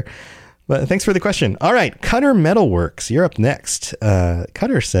think I'd be there. But thanks for the question. All right. Cutter Metalworks, you're up next.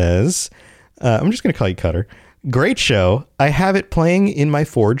 Cutter says, I'm just going to call you Cutter. Great show. I have it playing in my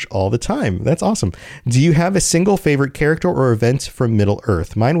Forge all the time. That's awesome. Do you have a single favorite character or event from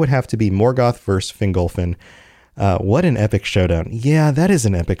Middle-earth? Mine would have to be Morgoth versus Fingolfin. What an epic showdown. Yeah, that is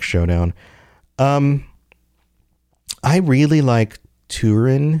an epic showdown. I really like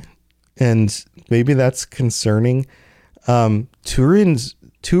Turin, and maybe that's concerning. Turin.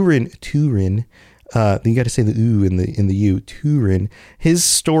 You got to say the ooh in the U. Turin. His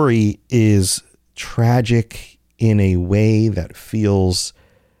story is tragic in a way that feels,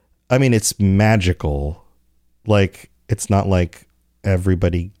 I mean, it's magical. Like, it's not like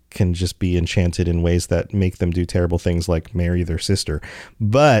everybody can just be enchanted in ways that make them do terrible things like marry their sister.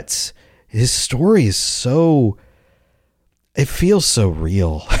 But his story is so, it feels so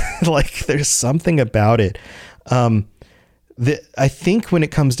real. Like, there's something about it. I think when it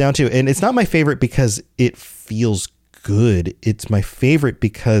comes down to, and it's not my favorite because it feels good. It's my favorite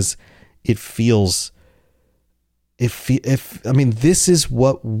because it feels, I mean, this is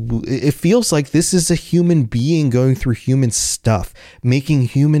what it feels like. This is a human being going through human stuff, making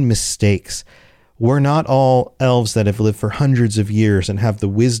human mistakes. We're not all elves that have lived for hundreds of years and have the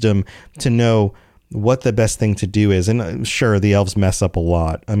wisdom to know what the best thing to do is. And sure, the elves mess up a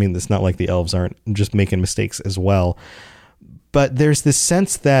lot. I mean, it's not like the elves aren't just making mistakes as well. But there's this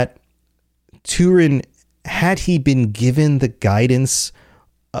sense that Turin, had he been given the guidance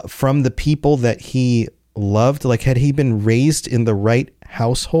from the people that he loved, like had he been raised in the right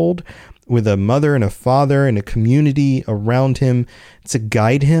household with a mother and a father and a community around him to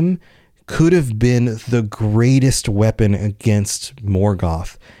guide him, could have been the greatest weapon against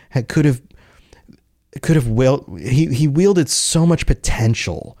Morgoth. He wielded so much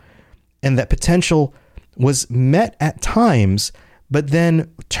potential, and that potential was met at times, but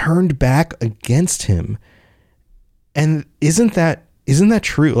then turned back against him. And isn't that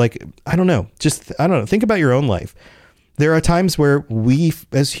true? Like, I don't know. Think about your own life. There are times where we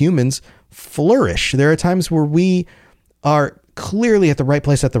as humans flourish. There are times where we are clearly at the right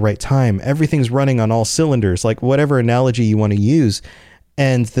place at the right time. Everything's running on all cylinders, like whatever analogy you want to use.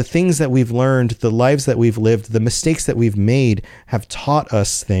 And the things that we've learned, the lives that we've lived, the mistakes that we've made have taught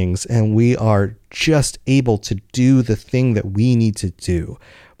us things, and we are just able to do the thing that we need to do.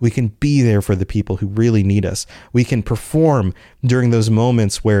 We can be there for the people who really need us. We can perform during those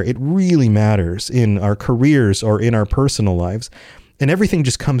moments where it really matters in our careers or in our personal lives, and everything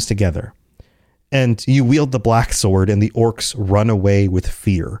just comes together. And you wield the black sword and the orcs run away with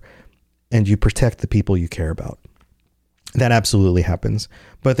fear, and you protect the people you care about. That absolutely happens.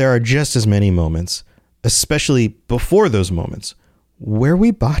 But there are just as many moments, especially before those moments, where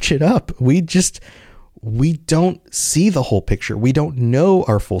we botch it up. We don't see the whole picture. We don't know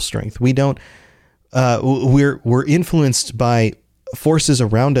our full strength. We don't, we're influenced by forces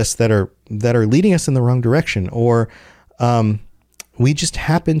around us that are leading us in the wrong direction, or, we just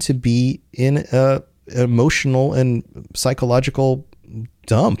happen to be in a emotional and psychological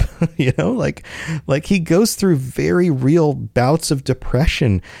dump, like he goes through very real bouts of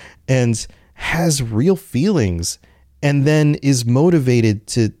depression and has real feelings, and then is motivated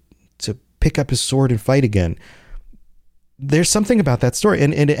to pick up his sword and fight again. There's something about that story,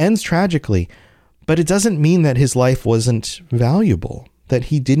 and it ends tragically, but it doesn't mean that his life wasn't valuable, that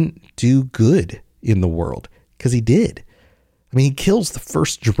he didn't do good in the world, because he did. I mean, he kills the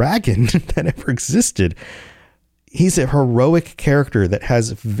first dragon that ever existed. He's a heroic character that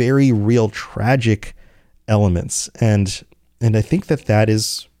has very real tragic elements. And I think that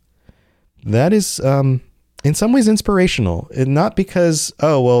is in some ways inspirational, and not because,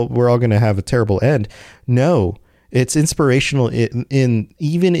 oh, well, we're all going to have a terrible end. No, it's inspirational in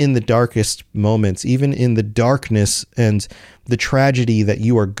even in the darkest moments, even in the darkness and the tragedy that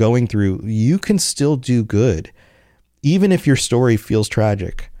you are going through, you can still do good, even if your story feels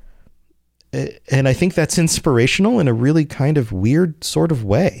tragic. And I think that's inspirational in a really kind of weird sort of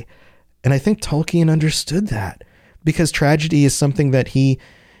way. And I think Tolkien understood that, because tragedy is something that he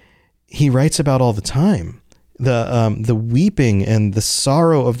writes about all the time. The weeping and the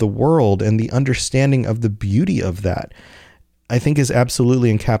sorrow of the world and the understanding of the beauty of that, I think, is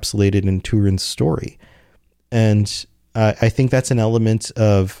absolutely encapsulated in Turin's story. And I think that's an element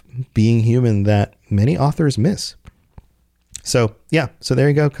of being human that many authors miss. So, yeah. So there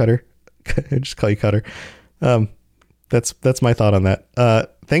you go, Cutter. I just call you Cutter. That's my thought on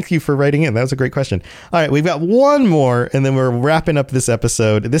that. Thank you for writing in. That was a great question. All right, we've got one more, and then we're wrapping up this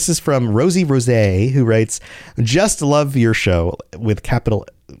episode. This is from Rosie Rose, who writes, "Just love your show," with capital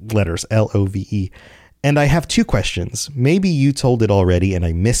letters, LOVE. "And I have two questions. Maybe you told it already and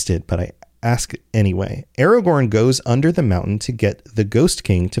I missed it, but I ask anyway. Aragorn goes under the mountain to get the Ghost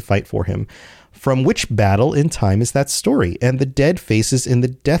King to fight for him. From which battle in time is that story? And the dead faces in the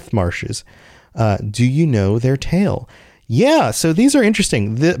death marshes. Do you know their tale? Yeah, so these are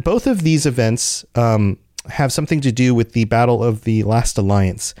interesting. Both of these events have something to do with the Battle of the Last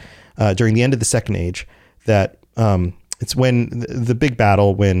Alliance during the end of the Second Age. That it's when the big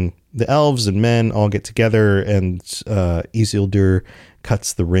battle, when the elves and men all get together and Isildur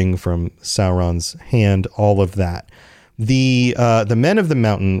cuts the ring from Sauron's hand, all of that. The men of the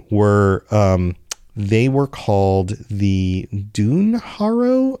mountain were, they were called the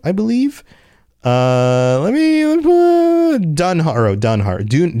Dunharrow, I believe. Dunharrow.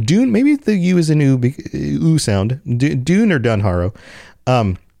 Dune, maybe the U is an oo sound. Dune or Dunharrow.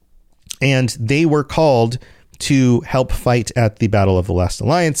 And they were called to help fight at the Battle of the Last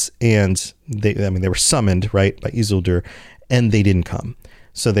Alliance, and they were summoned, right, by Isildur, and they didn't come.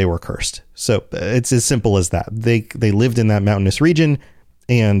 So they were cursed. So it's as simple as that. They lived in that mountainous region,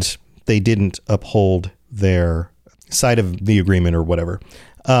 and they didn't uphold their side of the agreement or whatever.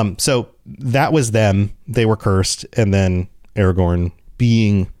 So that was them. They were cursed, and then Aragorn,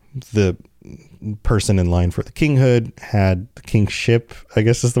 being the person in line for the kinghood, had the kingship, I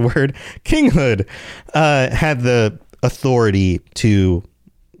guess is the word, kinghood, had the authority to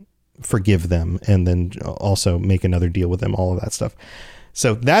forgive them and then also make another deal with them, all of that stuff.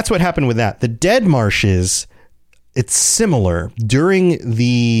 So that's what happened with that. The Dead Marshes, it's similar. During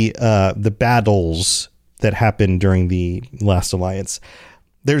the battles that happened during the Last Alliance,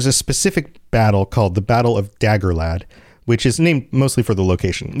 there's a specific battle called the Battle of Dagorlad, which is named mostly for the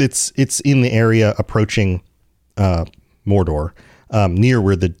location. It's in the area approaching Mordor, near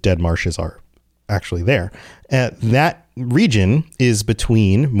where the Dead Marshes are actually there. That region is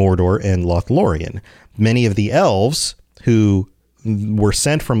between Mordor and Lothlorien. Many of the elves who were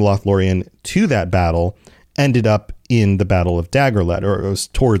sent from Lothlorien to that battle ended up in the Battle of Dagorlad, or it was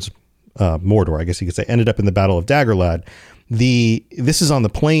towards Mordor, I guess you could say, ended up in the Battle of Dagorlad. This is on the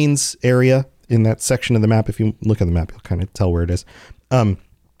plains area in that section of the map. If you look at the map, you'll kind of tell where it is. And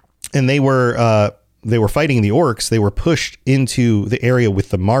they were fighting the orcs. They were pushed into the area with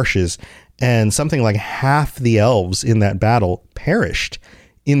the marshes, and something like half the elves in that battle perished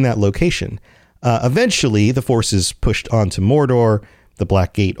in that location. Eventually, the forces pushed onto Mordor, the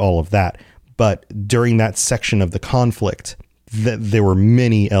Black Gate, all of that. But during that section of the conflict, there were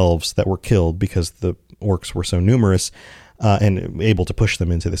many elves that were killed because the orcs were so numerous and able to push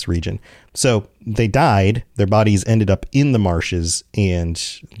them into this region. So they died. Their bodies ended up in the marshes, and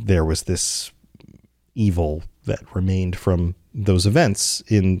there was this evil that remained from those events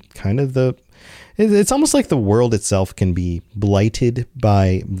in kind of it's almost like the world itself can be blighted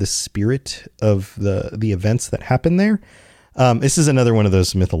by the spirit of the events that happen there. This is another one of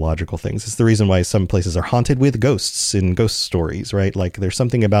those mythological things. It's the reason why some places are haunted with ghosts in ghost stories, right? Like there's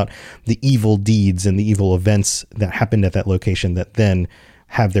something about the evil deeds and the evil events that happened at that location that then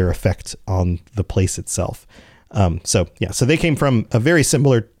have their effect on the place itself. So they came from a very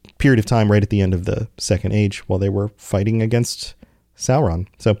similar period of time right at the end of the Second Age while they were fighting against Sauron.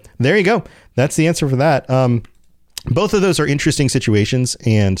 So there you go. That's the answer for that. Both of those are interesting situations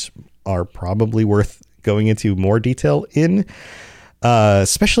and are probably worth going into more detail in,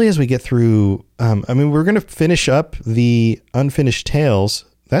 especially as we get through. We're going to finish up the Unfinished Tales.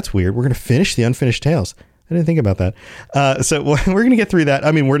 That's weird. We're going to finish the Unfinished Tales. I didn't think about that. So we're going to get through that.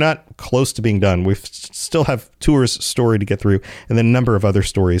 We're not close to being done. We still have Tuor's story to get through, and then a number of other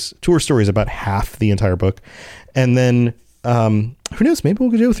stories. Tuor's story is about half the entire book. And then who knows, maybe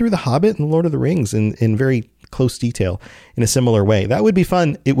we'll go through The Hobbit and Lord of the Rings in very close detail in a similar way. That would be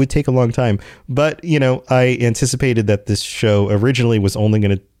fun. It would take a long time, but I anticipated that this show originally was only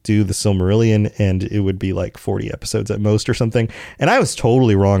going to do the Silmarillion, and it would be like 40 episodes at most or something. And I was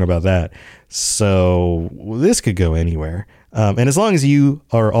totally wrong about that. So this could go anywhere. And as long as you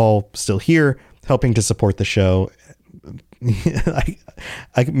are all still here helping to support the show,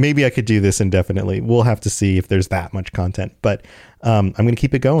 maybe I could do this indefinitely. We'll have to see if there's that much content, but I'm going to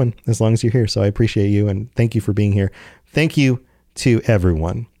keep it going as long as you're here. So I appreciate you, and thank you for being here. Thank you to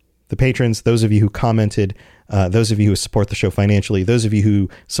everyone, the patrons, those of you who commented, those of you who support the show financially, those of you who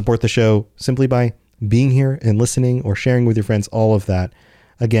support the show simply by being here and listening or sharing with your friends, all of that.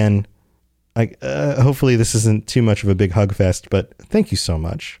 Again, hopefully this isn't too much of a big hug fest, but thank you so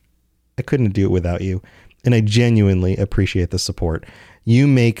much. I couldn't do it without you. And I genuinely appreciate the support. You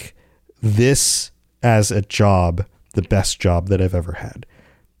make this as a job the best job that I've ever had.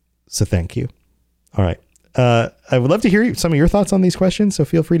 So thank you. All right. I would love to hear some of your thoughts on these questions. So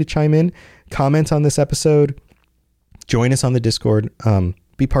feel free to chime in, comment on this episode, join us on the Discord,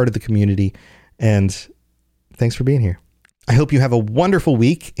 be part of the community. And thanks for being here. I hope you have a wonderful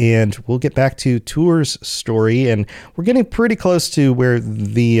week, and we'll get back to Tour's story. And we're getting pretty close to where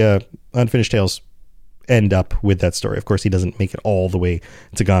the Unfinished Tales end up with that story. Of course, he doesn't make it all the way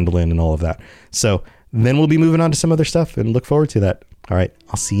to Gondolin and all of that. So then we'll be moving on to some other stuff and look forward to that. All right,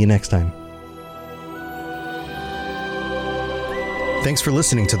 I'll see you next time. Thanks for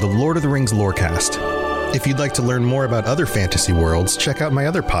listening to the Lord of the Rings Lorecast. If you'd like to learn more about other fantasy worlds, check out my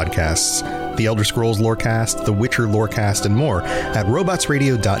other podcasts, The Elder Scrolls Lorecast, The Witcher Lorecast, and more at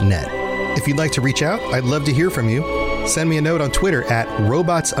robotsradio.net. If you'd like to reach out, I'd love to hear from you. Send me a note on Twitter at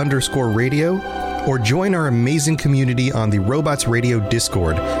robots_radio, or join our amazing community on the Robots Radio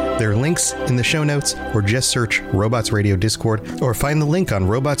Discord. There are links in the show notes, or just search Robots Radio Discord, or find the link on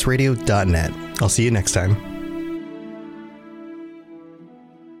robotsradio.net. I'll see you next time.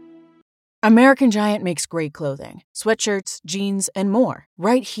 American Giant makes great clothing, sweatshirts, jeans, and more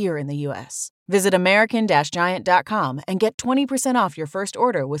right here in the U.S. Visit American-Giant.com and get 20% off your first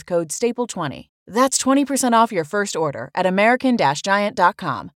order with code STAPLE20. That's 20% off your first order at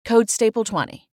American-Giant.com, code STAPLE20.